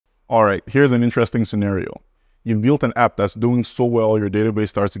All right, here's an interesting scenario. You've built an app that's doing so well your database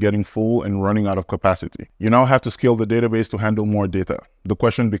starts getting full and running out of capacity. You now have to scale the database to handle more data. The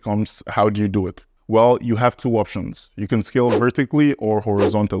question becomes, how do you do it? Well, you have two options. You can scale vertically or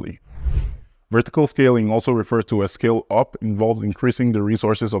horizontally. Vertical scaling, also referred to as scale up, involves increasing the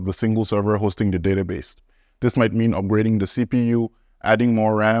resources of the single server hosting the database. This might mean upgrading the CPU, adding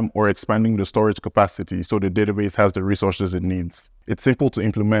more RAM, or expanding the storage capacity so the database has the resources it needs. It's simple to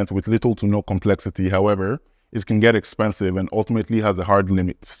implement with little to no complexity. However, it can get expensive and ultimately has a hard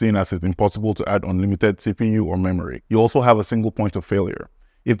limit, seeing as it's impossible to add unlimited CPU or memory. You also have a single point of failure.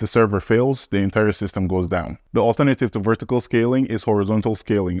 If the server fails, the entire system goes down. The alternative to vertical scaling is horizontal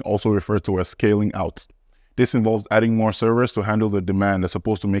scaling, also referred to as scaling out. This involves adding more servers to handle the demand as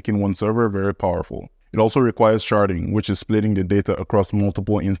opposed to making one server very powerful. It also requires sharding, which is splitting the data across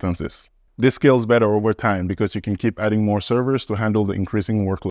multiple instances. This scales better over time because you can keep adding more servers to handle the increasing workload.